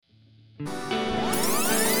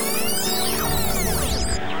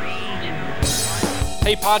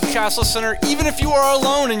Hey, podcast listener, even if you are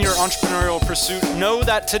alone in your entrepreneurial pursuit, know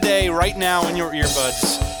that today, right now in your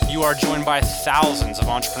earbuds, you are joined by thousands of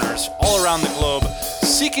entrepreneurs all around the globe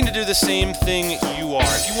seeking to do the same thing you are.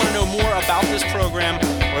 If you want to know more about this program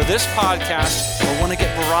or this podcast, or want to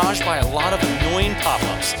get barraged by a lot of annoying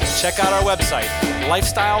pop-ups, check out our website,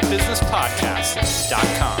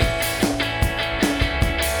 lifestylebusinesspodcast.com.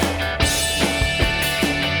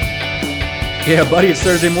 Yeah, buddy, it's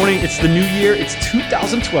Thursday morning. It's the new year. It's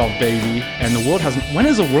 2012, baby. And the world hasn't... When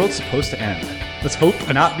is the world supposed to end? Let's hope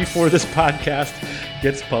not before this podcast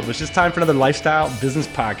gets published. It's time for another Lifestyle Business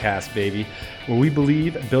Podcast, baby, where we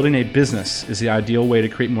believe building a business is the ideal way to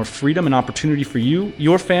create more freedom and opportunity for you,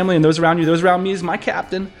 your family, and those around you. Those around me is my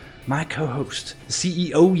captain, my co-host, the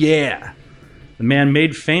CEO, the man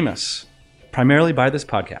made famous primarily by this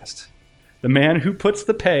podcast, the man who puts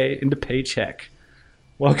the pay into paycheck.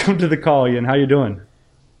 Welcome to the call, Ian. How you doing?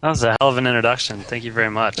 That was a hell of an introduction. Thank you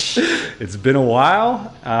very much. It's been a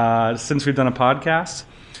while since we've done a podcast.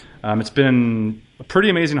 It's been a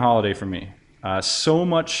pretty amazing holiday for me. So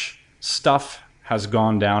much stuff has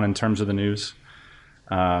gone down in terms of the news.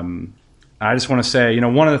 I just want to say,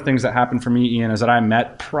 one of the things that happened for me, Ian, is that I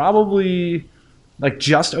met probably like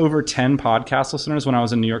just over 10 podcast listeners when I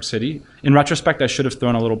was in New York City. In retrospect, I should have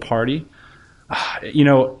thrown a little party.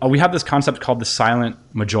 We have this concept called the silent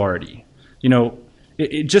majority.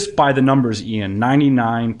 It just by the numbers, Ian,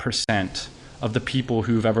 99% of the people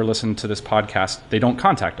who've ever listened to this podcast, they don't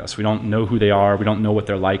contact us. We don't know who they are. We don't know what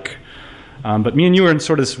they're like. But me and you are in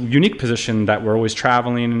sort of this unique position that we're always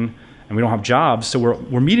traveling and we don't have jobs. So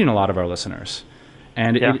we're meeting a lot of our listeners.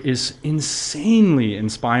 And It is insanely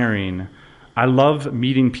inspiring. I love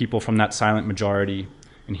meeting people from that silent majority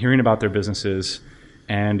and hearing about their businesses.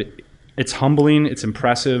 And it's humbling. It's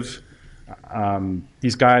impressive.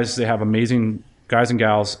 These guys, they have amazing guys and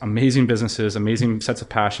gals, amazing businesses, amazing sets of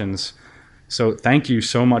passions. So thank you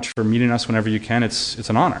so much for meeting us whenever you can. It's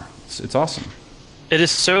an honor. It's awesome. It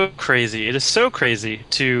is so crazy. It is so crazy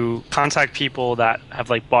to contact people that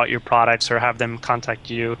have bought your products or have them contact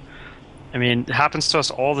you. I mean, it happens to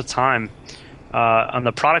us all the time on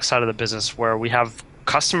the product side of the business, where we have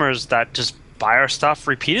customers that just buy our stuff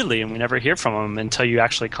repeatedly and we never hear from them until you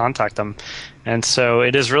actually contact them. And so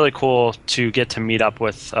it is really cool to get to meet up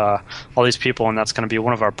with all these people, and that's going to be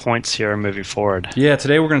one of our points here moving forward. Yeah,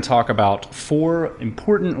 today we're going to talk about 4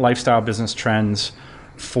 important lifestyle business trends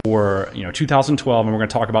for 2012, and we're going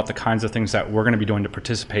to talk about the kinds of things that we're going to be doing to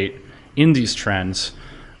participate in these trends,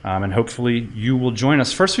 and hopefully you will join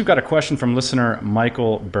us. First, we've got a question from listener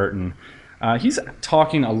Michael Burton. He's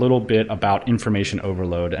talking a little bit about information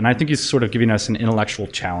overload, and I think he's sort of giving us an intellectual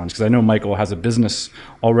challenge, because I know Michael has a business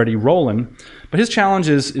already rolling, but his challenge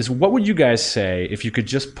is what would you guys say if you could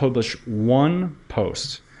just publish one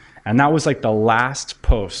post, and that was like the last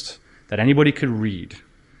post that anybody could read,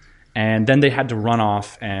 and then they had to run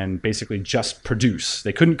off and basically just produce.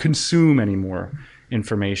 They couldn't consume any more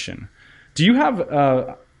information. Do you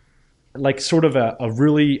have sort of a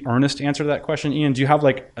really earnest answer to that question, Ian? Do you have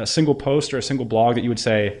like a single post or a single blog that you would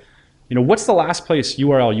say, what's the last place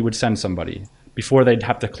URL you would send somebody before they'd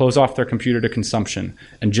have to close off their computer to consumption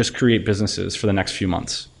and just create businesses for the next few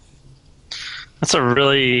months? That's a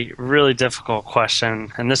really, really difficult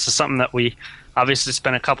question. And this is something that we obviously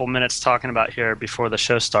spent a couple minutes talking about here before the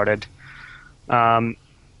show started. I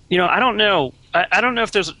don't know. I don't know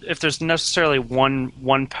if there's necessarily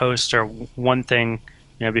one post or one thing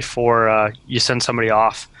before you send somebody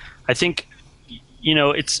off. I think,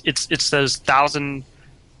 it's those thousand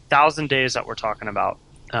days that we're talking about.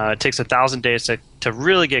 It takes 1,000 days to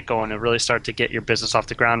really get going and really start to get your business off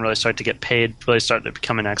the ground, really start to get paid, really start to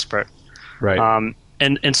become an expert. Right.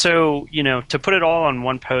 And so, to put it all on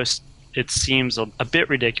one post, it seems a bit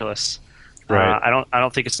ridiculous. Right. I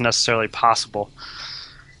don't think it's necessarily possible.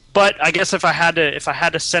 But I guess if I had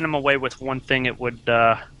to send them away with one thing, it would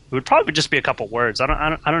probably just be a couple words. I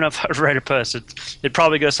don't know if I would write a post. It'd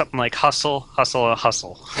probably go something like hustle, hustle,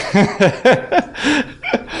 hustle.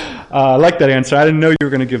 I like that answer. I didn't know you were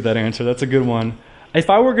going to give that answer. That's a good one. If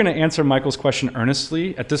I were going to answer Michael's question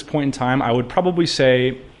earnestly at this point in time, I would probably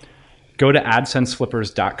say go to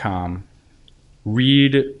AdSenseFlippers.com,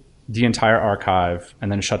 read the entire archive,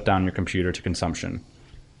 and then shut down your computer to consumption.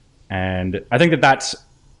 And I think that's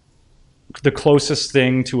the closest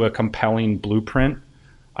thing to a compelling blueprint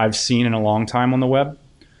I've seen in a long time on the web.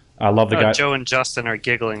 I love the guy. Joe and Justin are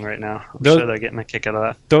giggling right now. I'm sure they're getting a kick out of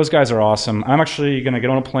that. Those guys are awesome. I'm actually going to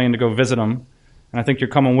get on a plane to go visit them, and I think you're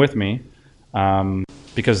coming with me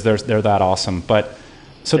because they're that awesome. But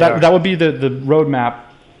so that would be the roadmap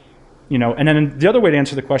and then the other way to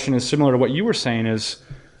answer the question is similar to what you were saying is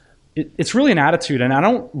it's really an attitude. And I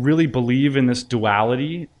don't really believe in this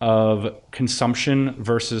duality of consumption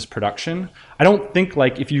versus production. I don't think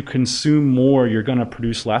like if you consume more, you're going to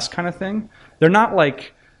produce less kind of thing. They're not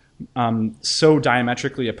like so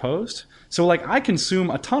diametrically opposed. So like I consume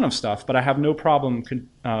a ton of stuff, but I have no problem,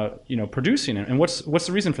 producing it. And what's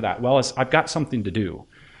the reason for that? Well, I've got something to do.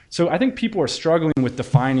 So I think people are struggling with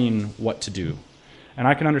defining what to do. And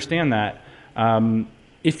I can understand that.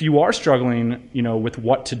 If you are struggling, with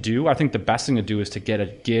what to do, I think the best thing to do is to get a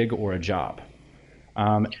gig or a job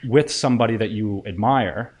with somebody that you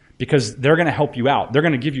admire, because they're going to help you out. They're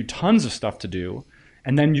going to give you tons of stuff to do,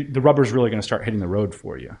 and then the rubber's really going to start hitting the road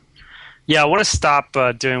for you. Yeah, I want to stop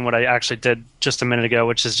doing what I actually did just a minute ago,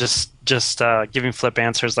 which is just giving flip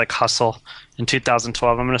answers like hustle in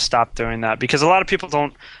 2012. I'm going to stop doing that because a lot of people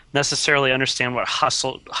don't necessarily understand what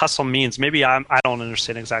hustle means. Maybe I don't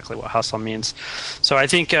understand exactly what hustle means. So I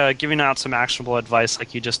think giving out some actionable advice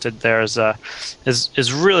like you just did there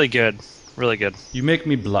is really good. Really good. You make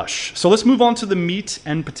me blush. So let's move on to the meat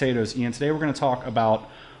and potatoes, Ian. Today we're going to talk about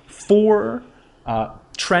 4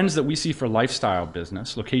 trends that we see for lifestyle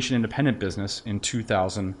business, location-independent business in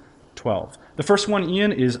 2012. The first one,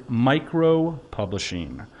 Ian, is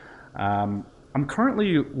micro-publishing. I'm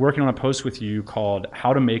currently working on a post with you called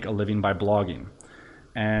How to Make a Living by Blogging.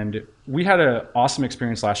 And we had an awesome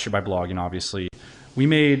experience last year by blogging, obviously. We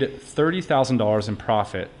made $30,000 in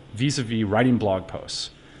profit vis-a-vis writing blog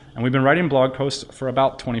posts. And we've been writing blog posts for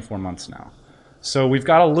about 24 months now. So we've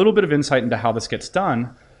got a little bit of insight into how this gets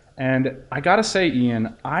done. And I got to say,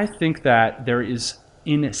 Ian, I think that there is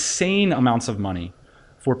insane amounts of money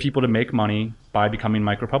for people to make money by becoming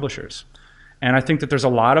micro-publishers. And I think that there's a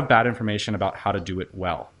lot of bad information about how to do it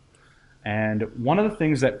well. And one of the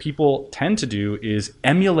things that people tend to do is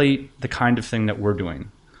emulate the kind of thing that we're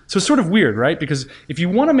doing. So it's sort of weird, right? Because if you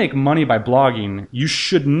want to make money by blogging, you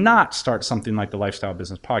should not start something like the Lifestyle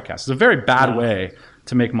Business Podcast. It's a very bad way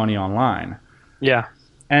to make money online. Yeah.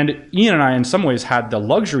 And Ian and I, in some ways, had the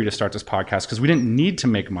luxury to start this podcast because we didn't need to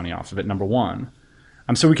make money off of it, number one.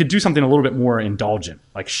 So we could do something a little bit more indulgent,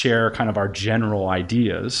 like share kind of our general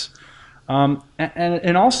ideas.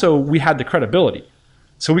 And also, we had the credibility.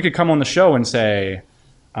 So we could come on the show and say,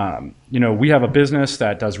 we have a business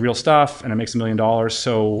that does real stuff and it makes $1 million.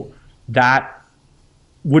 So that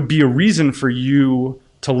would be a reason for you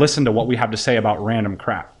to listen to what we have to say about random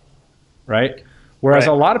crap, right? Whereas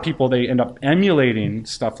a lot of people, they end up emulating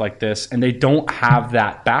stuff like this and they don't have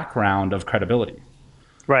that background of credibility.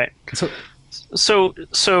 Right. So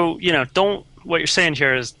what you're saying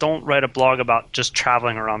here is don't write a blog about just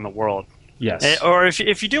traveling around the world. Yes. Or if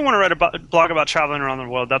you do want to write a blog about traveling around the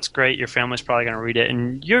world, that's great. Your family's probably going to read it,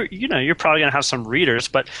 and you're probably going to have some readers.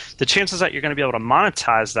 But the chances that you're going to be able to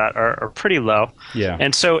monetize that are pretty low. Yeah.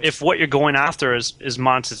 And so if what you're going after is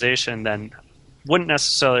monetization, then wouldn't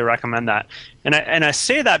necessarily recommend that. And I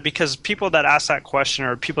say that because people that ask that question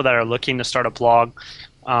or people that are looking to start a blog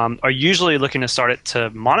are usually looking to start it to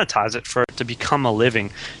monetize it for it to become a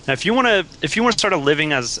living. Now, if you want to start a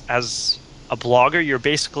living as a blogger, you're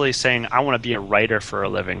basically saying, I want to be a writer for a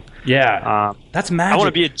living. Yeah, that's magic. I want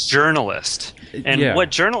to be a journalist. And what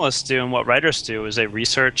journalists do and what writers do is they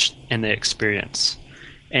research and they experience.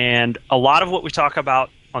 And a lot of what we talk about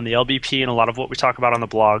on the LBP and a lot of what we talk about on the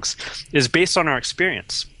blogs is based on our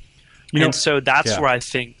experience. And so that's where I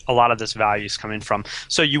think a lot of this value is coming from.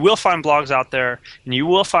 So you will find blogs out there and you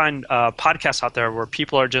will find podcasts out there where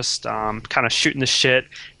people are just kind of shooting the shit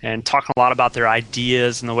and talking a lot about their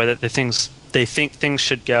ideas and the way that they think things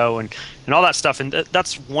should go and all that stuff. And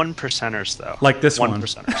that's 1%ers though. Like this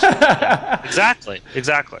 1%ers. Yeah, exactly.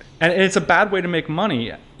 And it's a bad way to make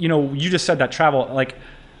money. You just said that travel, like,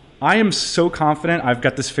 I am so confident I've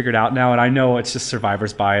got this figured out now, and I know it's just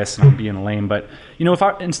survivor's bias and I'm being lame, but if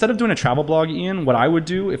instead of doing a travel blog, Ian, what I would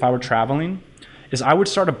do if I were traveling is I would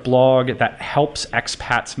start a blog that helps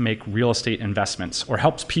expats make real estate investments or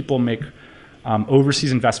helps people make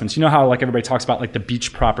overseas investments. You know how like everybody talks about like the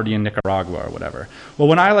beach property in Nicaragua or whatever. Well,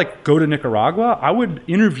 when I like go to Nicaragua, I would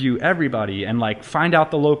interview everybody and like find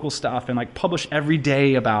out the local stuff and like publish every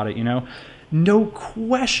day about it, No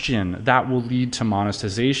question that will lead to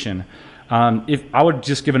monetization. If I would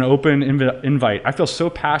just give an open invite, I feel so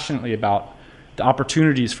passionately about the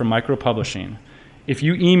opportunities for micro-publishing. If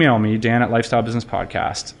you email me, Dan at Lifestyle Business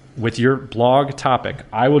Podcast, with your blog topic,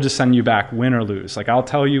 I will just send you back win or lose. Like I'll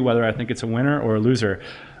tell you whether I think it's a winner or a loser.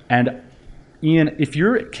 And Ian, if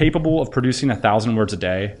you're capable of producing 1,000 words a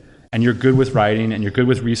day and you're good with writing and you're good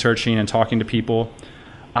with researching and talking to people,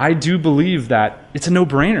 I do believe that it's a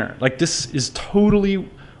no-brainer. Like this is totally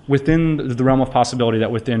within the realm of possibility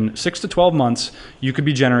that within 6 to 12 months, you could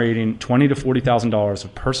be generating $20,000 to $40,000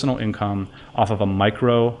 of personal income off of a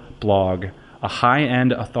micro blog, a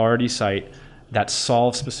high-end authority site that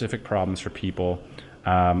solves specific problems for people.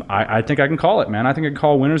 I think I can call it, man. I think I can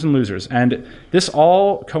call winners and losers. And this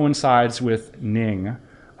all coincides with Ning.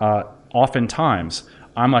 Oftentimes,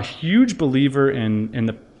 I'm a huge believer in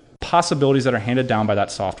the possibilities that are handed down by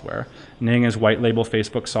that software. Ning is white label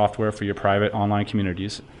Facebook software for your private online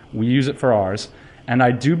communities. We use it for ours. And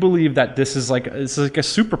I do believe that this is like a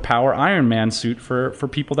superpower Iron Man suit for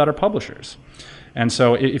people that are publishers. And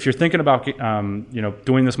so if you're thinking about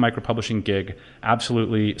doing this micro-publishing gig,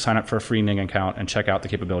 absolutely sign up for a free Ning account and check out the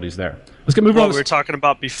capabilities there. Let's get moving on. What we were talking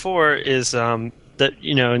about before is that,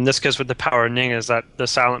 and this goes with the power of Ning, is that the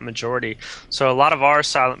silent majority. So a lot of our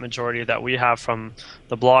silent majority that we have from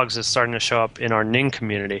the blogs is starting to show up in our Ning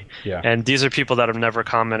community. Yeah. And these are people that have never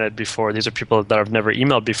commented before. These are people that have never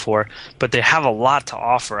emailed before, but they have a lot to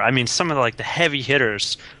offer. I mean, some of the heavy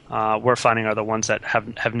hitters we're finding are the ones that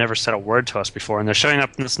have never said a word to us before, and they're showing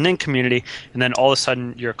up in this Ning community, and then all of a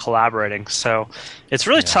sudden you're collaborating. So it's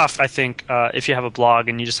really tough, I think, if you have a blog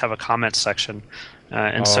and you just have a comment section.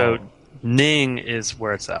 So Ning is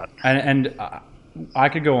where it's at. And I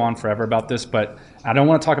could go on forever about this, but I don't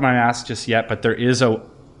want to talk about my ass just yet, but there is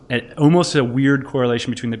almost a weird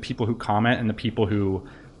correlation between the people who comment and the people who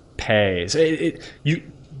pay. So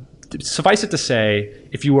suffice it to say,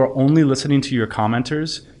 if you are only listening to your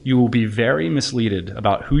commenters, you will be very misleaded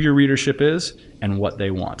about who your readership is and what they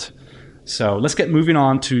want. So let's get moving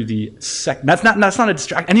on to the second. That's not a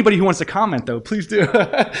distraction. Anybody who wants to comment, though, please do.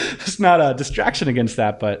 It's not a distraction against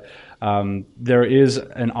that, but there is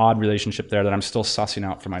an odd relationship there that I'm still sussing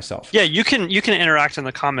out for myself. Yeah, you can interact in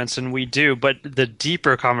the comments, and we do, but the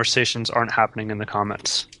deeper conversations aren't happening in the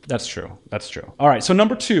comments. That's true. All right, so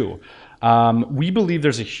number 2. We believe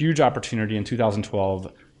there's a huge opportunity in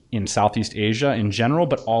 2012 in Southeast Asia in general,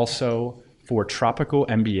 but also for tropical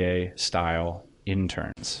MBA style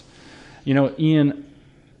interns. Ian,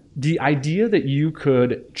 the idea that you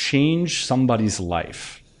could change somebody's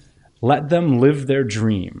life, let them live their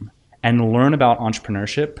dream, and learn about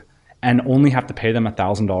entrepreneurship and only have to pay them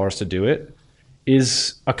 $1,000 to do it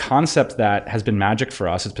is a concept that has been magic for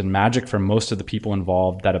us. It's been magic for most of the people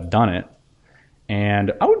involved that have done it.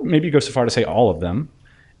 And I would maybe go so far to say all of them.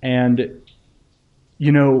 And,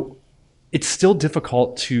 it's still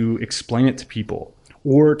difficult to explain it to people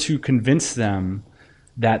or to convince them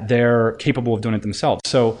that they're capable of doing it themselves.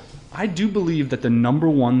 So I do believe that the number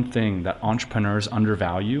one thing that entrepreneurs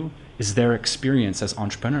undervalue is their experience as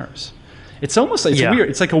entrepreneurs. It's almost like weird.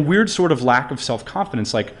 It's like a weird sort of lack of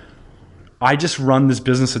self-confidence. Like, I just run this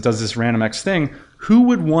business that does this random X thing. Who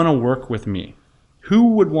would want to work with me?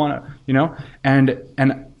 Who would want to,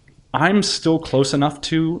 and I'm still close enough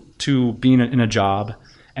to being in a job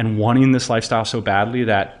and wanting this lifestyle so badly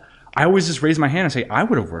that I always just raise my hand and say, I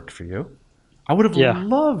would have worked for you. I would have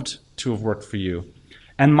loved to have worked for you.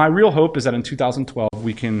 And my real hope is that in 2012,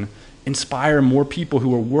 we can inspire more people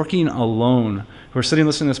who are working alone, who are sitting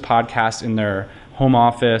listening to this podcast in their home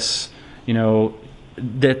office,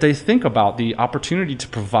 that they think about the opportunity to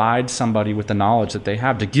provide somebody with the knowledge that they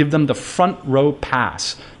have, to give them the front row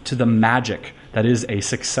pass to the magic that is a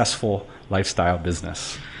successful lifestyle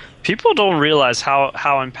business. People don't realize how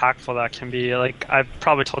impactful that can be. Like, I've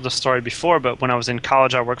probably told this story before, but when I was in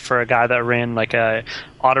college, I worked for a guy that ran like a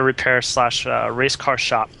auto repair / race car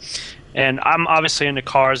shop. And I'm obviously into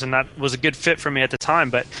cars, and that was a good fit for me at the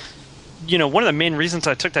time. But, one of the main reasons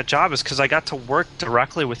I took that job is because I got to work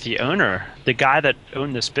directly with the owner, the guy that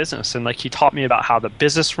owned this business. And he taught me about how the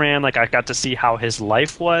business ran. I got to see how his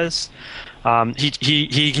life was.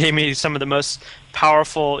 He gave me some of the most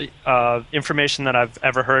powerful information that I've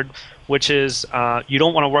ever heard, which is you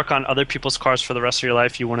don't want to work on other people's cars for the rest of your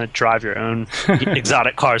life. You want to drive your own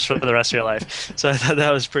exotic cars for the rest of your life. So I thought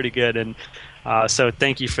that was pretty good. And so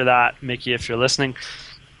thank you for that, Mickey, if you're listening.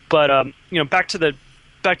 But back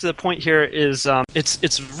to the point here is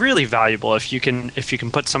it's really valuable if you can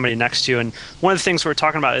put somebody next to you. And one of the things we're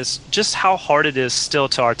talking about is just how hard it is still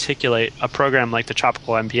to articulate a program like the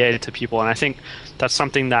Tropical MBA to people. And I think that's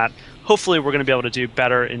something that hopefully we're going to be able to do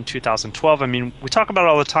better in 2012. I mean, we talk about it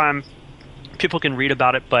all the time. People can read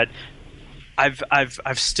about it, but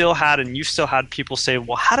I've still had, and you've still had people say,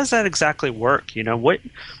 well, how does that exactly work? What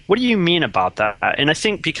do you mean about that? And I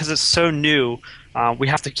think because it's so new, we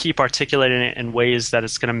have to keep articulating it in ways that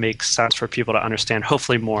it's going to make sense for people to understand,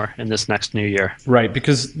 hopefully more in this next new year. Right,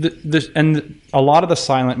 because a lot of the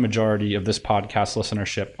silent majority of this podcast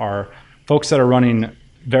listenership are folks that are running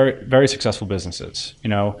very, very successful businesses.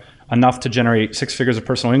 enough to generate 6 figures of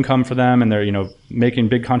personal income for them, and they're, making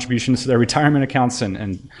big contributions to their retirement accounts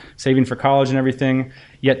and saving for college and everything,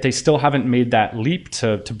 yet they still haven't made that leap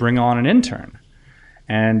to bring on an intern.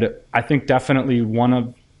 And I think definitely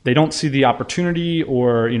they don't see the opportunity,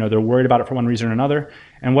 or they're worried about it for one reason or another.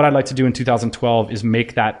 And what I'd like to do in 2012 is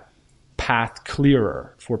make that path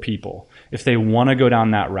clearer for people. If they want to go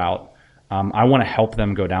down that route, I want to help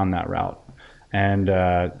them go down that route. And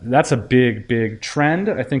that's a big trend,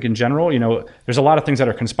 I think, in general. There's a lot of things that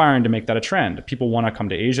are conspiring to make that a trend. People want to come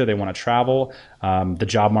to Asia. They want to travel. The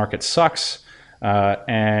job market sucks.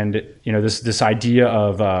 And this idea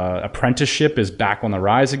of apprenticeship is back on the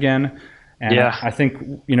rise again. And yeah. I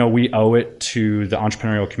think we owe it to the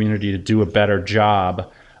entrepreneurial community to do a better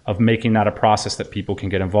job of making that a process that people can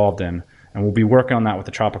get involved in. And we'll be working on that with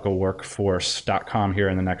the tropicalworkforce.com here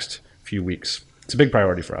in the next few weeks. It's a big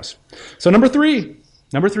priority for us. So number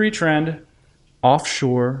three trend,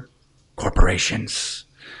 offshore corporations.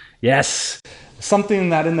 Yes, something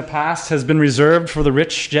that in the past has been reserved for the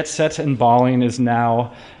rich, jet set, and balling is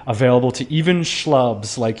now available to even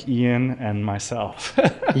schlubs like Ian and myself.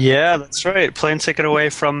 Yeah, that's right. Plane ticket away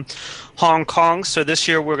from Hong Kong. So this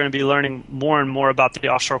year we're going to be learning more and more about the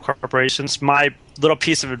offshore corporations. My little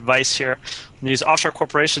piece of advice here, these offshore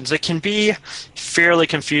corporations, it can be fairly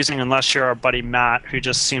confusing unless you're our buddy Matt, who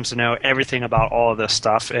just seems to know everything about all of this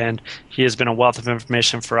stuff. And he has been a wealth of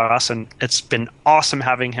information for us, and it's been awesome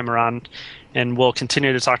having him around, and we'll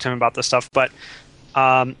continue to talk to him about this stuff. But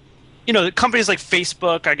the companies like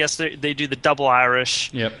Facebook, I guess they do the double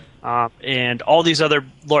Irish. Yep. And all these other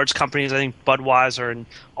large companies, I think Budweiser and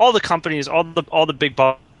all the companies, all the big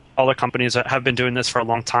baller companies that have been doing this for a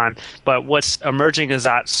long time. But what's emerging is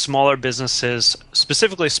that smaller businesses,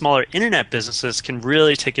 specifically smaller internet businesses, can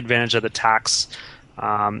really take advantage of the tax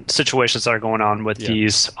situations that are going on with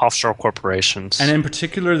these offshore corporations. And in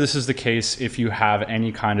particular, this is the case if you have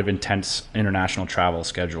any kind of intense international travel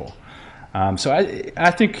schedule. So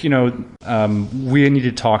I think, we need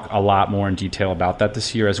to talk a lot more in detail about that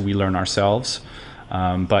this year as we learn ourselves.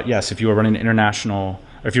 But yes, if you are running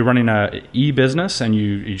if you're running a e-business and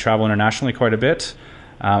you travel internationally quite a bit,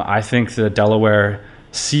 I think the Delaware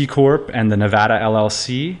C Corp and the Nevada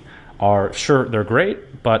LLC they're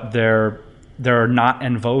great, but they're not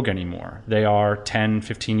en vogue anymore. They are 10,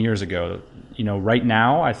 15 years ago. Right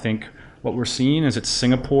now, I think what we're seeing is it's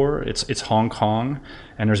Singapore, it's Hong Kong,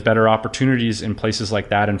 and there's better opportunities in places like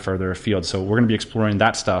that and further afield. So we're going to be exploring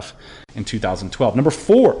that stuff in 2012. Number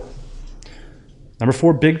four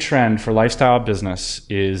big trend for lifestyle business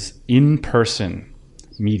is in-person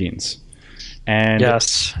meetings. And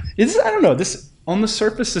yes, I don't know, this on the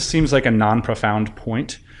surface, this seems like a non-profound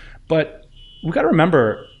point, but we got to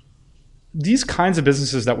remember these kinds of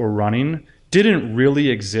businesses that we're running didn't really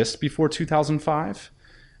exist before 2005.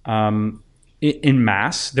 In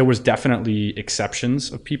mass, there was definitely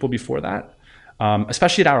exceptions of people before that,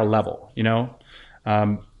 especially at our level,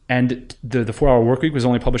 and the 4-Hour Workweek was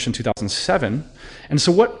only published in 2007. And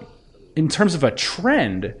so in terms of a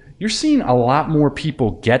trend, you're seeing a lot more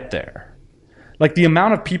people get there. Like the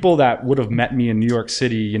amount of people that would have met me in New York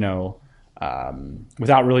City,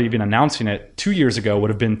 without really even announcing it 2 years ago would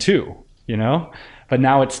have been 2, But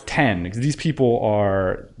now it's 10 because these people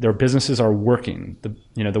their businesses are working,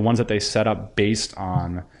 the ones that they set up based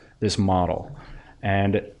on this model.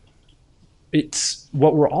 And it's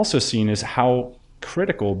what we're also seeing is how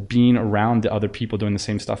critical being around the other people doing the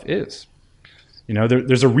same stuff is.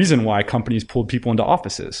 There's a reason why companies pulled people into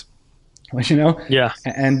offices. Yeah.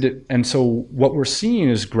 And so what we're seeing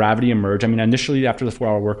is gravity emerge. I mean, initially after the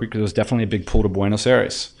 4-Hour Workweek, there was definitely a big pull to Buenos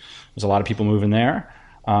Aires. There's a lot of people moving there.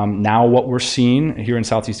 Now what we're seeing here in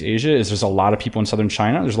Southeast Asia is there's a lot of people in southern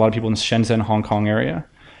China. There's a lot of people in the Shenzhen, Hong Kong area.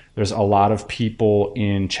 There's a lot of people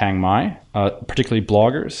in Chiang Mai, particularly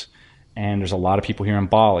bloggers. And there's a lot of people here in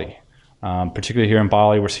Bali. Particularly here in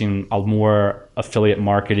Bali, we're seeing a more affiliate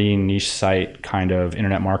marketing, niche site kind of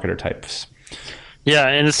internet marketer types. Yeah,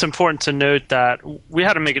 and it's important to note that we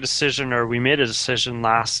had to make a decision, or we made a decision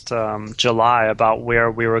last July about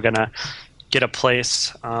where we were going to get a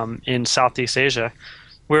place in Southeast Asia.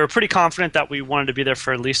 We were pretty confident that we wanted to be there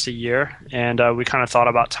for at least a year, and we kind of thought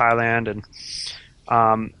about Thailand and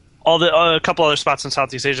a couple other spots in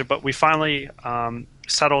Southeast Asia, but we finally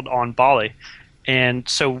settled on Bali. And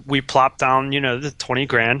so we plopped down, the 20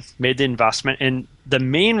 grand, made the investment. And the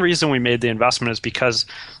main reason we made the investment is because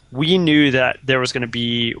we knew that there was going to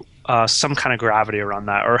be some kind of gravity around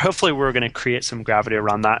that, or hopefully we were going to create some gravity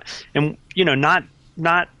around that. And,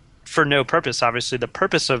 not for no purpose. Obviously, the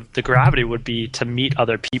purpose of the gravity would be to meet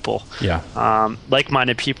other people,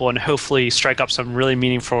 like-minded people, and hopefully strike up some really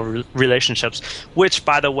meaningful relationships. Which,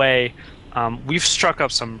 by the way, we've struck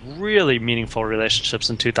up some really meaningful relationships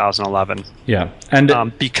in 2011. Yeah,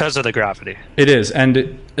 and because of the gravity. It is, and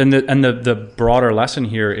the broader lesson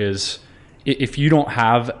here is, if you don't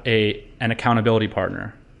have an accountability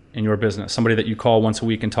partner in your business, somebody that you call once a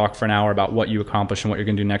week and talk for an hour about what you accomplished and what you're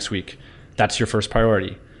going to do next week, that's your first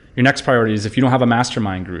priority. Your next priority is, if you don't have a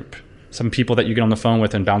mastermind group, some people that you get on the phone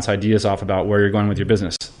with and bounce ideas off about where you're going with your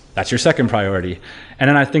business, that's your second priority. And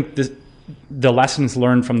then I think the lessons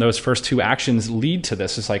learned from those first two actions lead to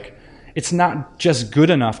this. It's like, it's not just good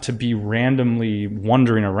enough to be randomly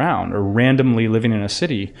wandering around or randomly living in a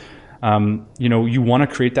city. You want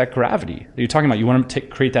to create that gravity that you're talking about. You want to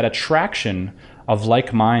create that attraction of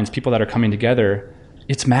like minds, people that are coming together.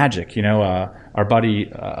 It's magic.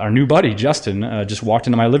 Our new buddy Justin just walked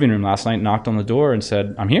into my living room last night, knocked on the door, and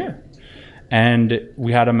said, "I'm here." And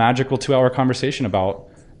we had a magical 2-hour conversation about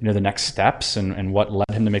the next steps and what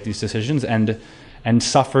led him to make these decisions, and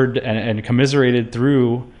suffered and commiserated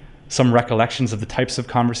through some recollections of the types of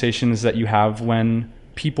conversations that you have when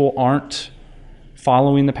people aren't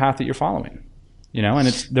following the path that you're following. And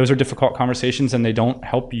those are difficult conversations, and they don't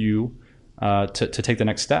help you to take the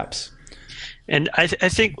next steps. And I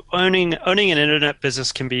think owning an internet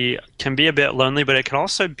business can be a bit lonely, but it can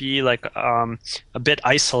also be like a bit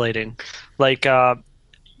isolating. Like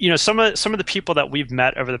some of the people that we've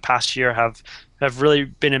met over the past year have really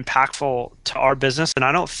been impactful to our business, and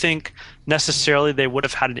I don't think necessarily they would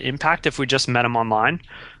have had an impact if we just met them online.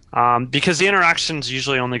 Because the interactions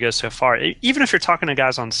usually only go so far. Even if you're talking to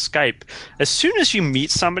guys on Skype, as soon as you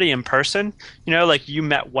meet somebody in person, like you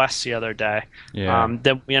met Wes the other day,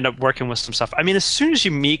 then we end up working with some stuff. I mean, as soon as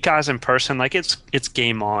you meet guys in person, like it's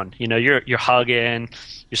game on. You're hugging,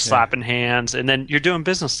 you're slapping hands, and then you're doing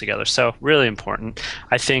business together. So really important.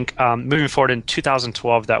 I think moving forward in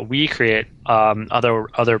 2012 that we create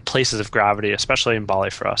other places of gravity, especially in Bali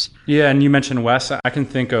for us. Yeah, and you mentioned Wes. I can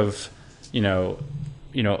think of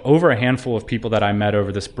over a handful of people that I met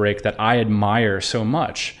over this break that I admire so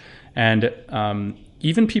much. And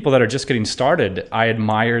even people that are just getting started, I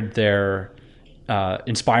admired their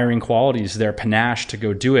inspiring qualities, their panache to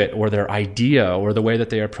go do it, or their idea, or the way that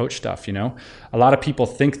they approach stuff. A lot of people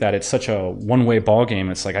think that it's such a one-way ball game.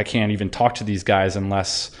 It's like, I can't even talk to these guys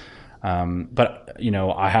unless, but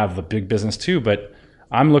I have a big business too, but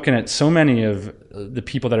I'm looking at so many of the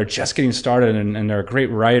people that are just getting started, and they're a great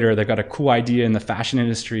writer. They've got a cool idea in the fashion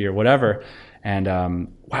industry or whatever. And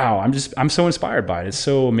wow, I'm so inspired by it. It's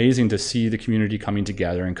so amazing to see the community coming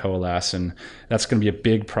together and coalesce. And that's going to be a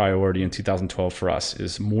big priority in 2012 for us,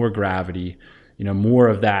 is more gravity, more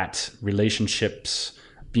of that, relationships,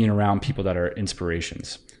 being around people that are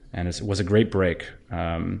inspirations. And it was a great break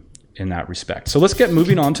in that respect. So let's get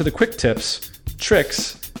moving on to the quick tips,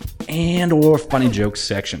 tricks, and or funny jokes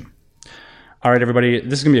section. All right, everybody,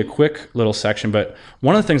 this is going to be a quick little section, but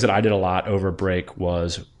one of the things that I did a lot over break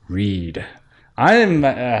was read.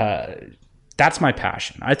 That's my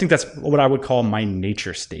passion. I think that's what I would call my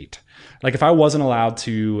nature state. Like, if I wasn't allowed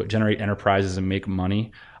to generate enterprises and make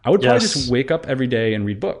money, I would probably just wake up every day and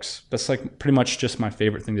read books. That's like pretty much just my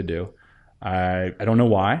favorite thing to do. I don't know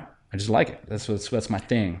why. I just like it. That's my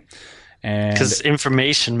thing. Because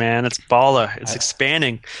information, man, it's baller. It's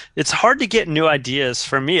expanding. It's hard to get new ideas.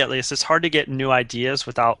 For me, at least, it's hard to get new ideas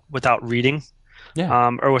without reading,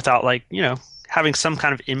 or without having some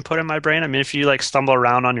kind of input in my brain. I mean, if you stumble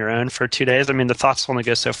around on your own for 2 days, I mean, the thoughts only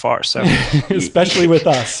go so far. So, especially with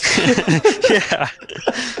us. Yeah.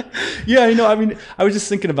 I mean, I was just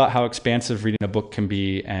thinking about how expansive reading a book can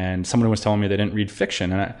be, and someone was telling me they didn't read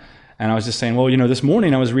fiction, and I was just saying, well, this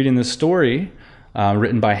morning I was reading this story.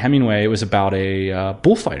 Written by Hemingway. It was about a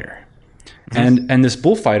bullfighter. And this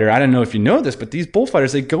bullfighter, I don't know if you know this, but these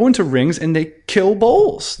bullfighters, they go into rings and they kill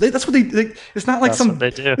bulls. That's what they it's not like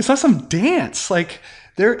it's not some dance. Like,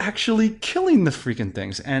 they're actually killing the freaking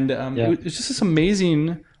things. And it's just this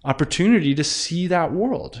amazing opportunity to see that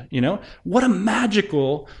world. What a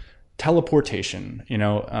magical teleportation,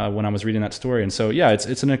 when I was reading that story. And so,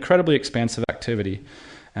 it's an incredibly expansive activity,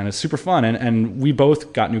 and it's super fun. And we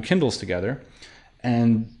both got new Kindles together.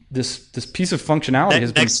 And this piece of functionality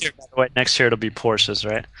has been... Next year, by the way, it'll be Porsches,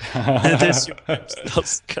 right?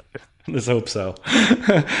 Let's hope so.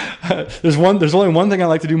 There's only one thing I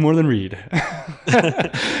like to do more than read.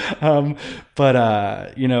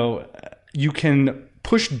 But you can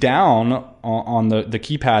push down on the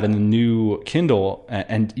keypad in the new Kindle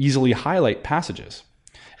and easily highlight passages.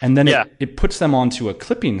 And then it puts them onto a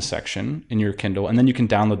clipping section in your Kindle, and then you can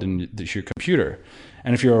download them to your computer.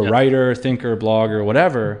 And if you're a writer, thinker, blogger,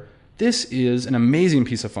 whatever, this is an amazing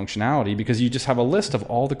piece of functionality because you just have a list of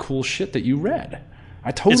all the cool shit that you read.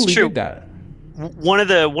 I totally dig that. One of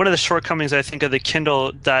the shortcomings I think of the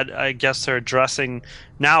Kindle that I guess they're addressing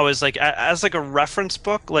now is like as like a reference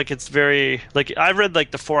book, like it's very like I read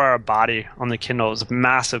like the 4-Hour Body on the Kindle. It was a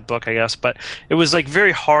massive book, I guess, but it was like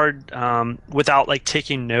very hard without like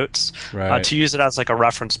taking notes to use it as like a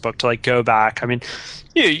reference book to like go back. I mean,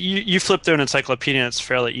 you flip through an encyclopedia and it's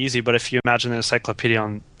fairly easy, but if you imagine an encyclopedia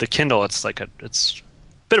on the Kindle, it's a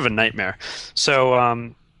bit of a nightmare.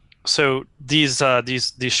 So these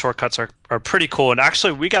shortcuts are pretty cool. And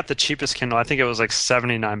actually, we got the cheapest Kindle. I think it was like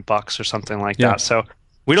 $79 or something like that. So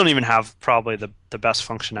we don't even have probably the best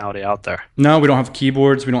functionality out there. No, we don't have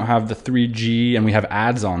keyboards. We don't have the 3G, and we have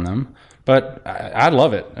ads on them. But I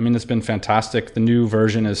love it. I mean, it's been fantastic. The new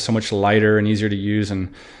version is so much lighter and easier to use.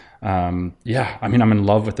 And I mean, I'm in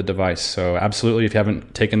love with the device. So absolutely, if you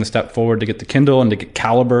haven't taken the step forward to get the Kindle and to get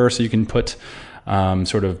Caliber so you can put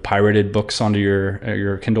sort of pirated books onto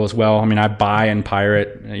your Kindle as well. I mean, I buy and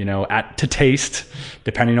pirate, to taste,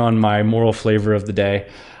 depending on my moral flavor of the day.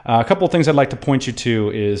 A couple of things I'd like to point you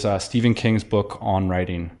to is Stephen King's book on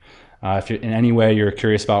writing. If in any way you're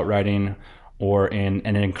curious about writing or in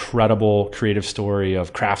an incredible creative story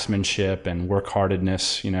of craftsmanship and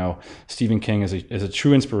work-heartedness, Stephen King is a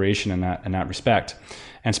true inspiration in that respect.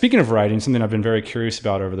 And speaking of writing, something I've been very curious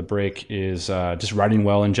about over the break is just writing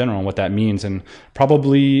well in general and what that means. And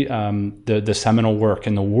probably the seminal work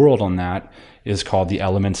in the world on that is called The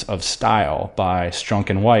Elements of Style by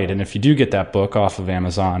Strunk and White. And if you do get that book off of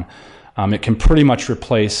Amazon, it can pretty much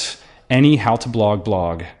replace any how-to-blog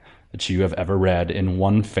blog that you have ever read in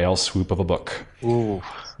one fell swoop of a book. Ooh.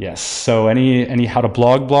 Yes. So any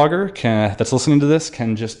how-to-blog blogger that's listening to this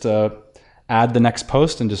can just add the next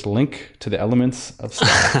post and just link to the Elements of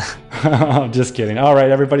Style. Just kidding. All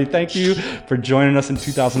right, everybody. Thank you for joining us in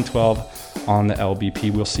 2012 on the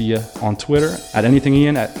LBP. We'll see you on Twitter at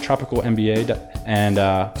AnythingIan, at TropicalMBA, and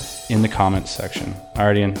in the comments section. All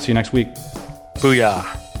right, Ian. See you next week. Booyah.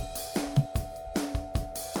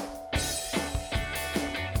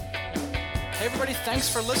 Hey, everybody. Thanks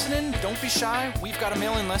for listening. Don't be shy. We've got a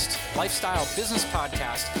mailing list,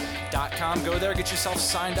 lifestylebusinesspodcast.com. Go there, get yourself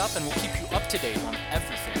signed up, and we'll keep you up to date on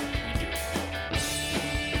everything